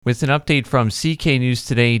With an update from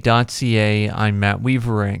cknewstoday.ca, I'm Matt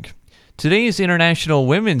Weaverink. Today is International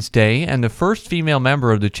Women's Day, and the first female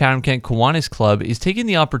member of the Chatham-Kent Kiwanis Club is taking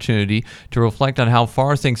the opportunity to reflect on how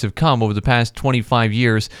far things have come over the past 25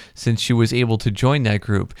 years since she was able to join that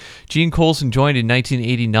group. Jean Colson joined in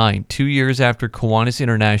 1989, 2 years after Kiwanis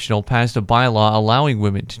International passed a bylaw allowing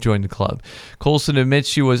women to join the club. Colson admits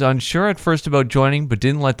she was unsure at first about joining, but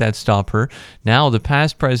didn't let that stop her. Now, the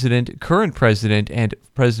past president, current president, and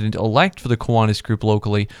president-elect for the Kiwanis group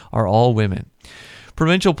locally are all women.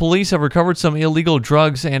 Provincial police have recovered some illegal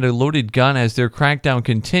drugs and a loaded gun as their crackdown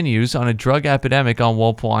continues on a drug epidemic on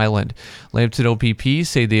Walpole Island. Lambton OPP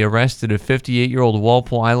say they arrested a 58-year-old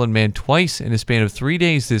Walpole Island man twice in a span of 3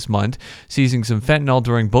 days this month, seizing some fentanyl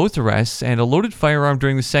during both arrests and a loaded firearm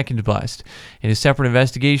during the second bust. In a separate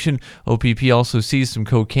investigation, OPP also seized some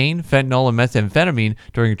cocaine, fentanyl, and methamphetamine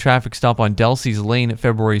during a traffic stop on Delsey's Lane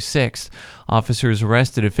February 6th. Officers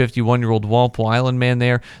arrested a 51-year-old Walpole Island man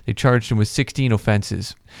there. They charged him with 16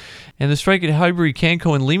 offenses. And the strike at Highbury,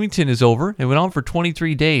 Canco, and Leamington is over. It went on for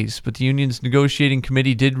 23 days, but the union's negotiating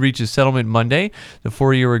committee did reach a settlement Monday. The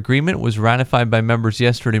 4-year agreement was ratified by members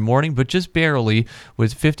yesterday morning, but just barely,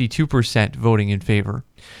 with 52% voting in favor.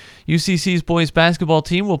 UCC's boys basketball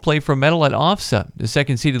team will play for a medal at OFSA. The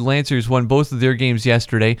second-seeded Lancers won both of their games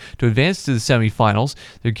yesterday to advance to the semifinals.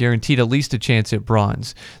 They're guaranteed at least a chance at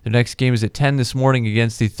bronze. Their next game is at 10 this morning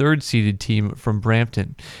against the third-seeded team from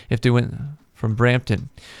Brampton. If they win from Brampton.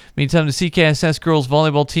 Meantime, the CKSS girls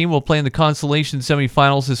volleyball team will play in the consolation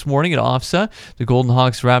semifinals this morning at OFSA. The Golden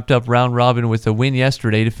Hawks wrapped up round robin with a win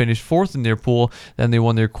yesterday to finish fourth in their pool. Then they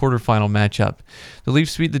won their quarterfinal matchup. The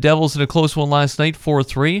Leafs beat the Devils in a close one last night,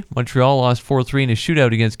 4-3. Montreal lost 4-3 in a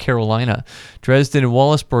shootout against Carolina. Dresden and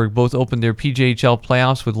Wallaceburg both opened their PJHL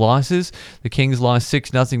playoffs with losses. The Kings lost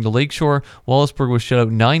 6-0 to Lakeshore. Wallaceburg was shut out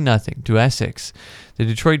 9-0 to Essex. The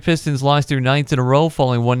Detroit Pistons lost their ninth in a row,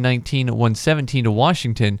 falling 119-117 to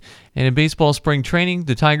Washington. And in baseball spring training,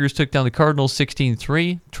 the Tigers took down the Cardinals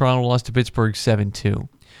 16-3. Toronto lost to Pittsburgh 7-2.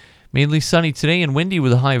 Mainly sunny today and windy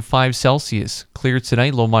with a high of 5 Celsius. Clear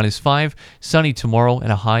tonight, low -5. Sunny tomorrow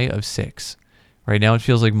and a high of 6. Right now it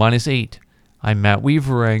feels like -8. I'm Matt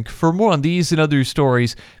Weaverink. For more on these and other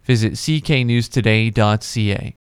stories, visit cknewstoday.ca.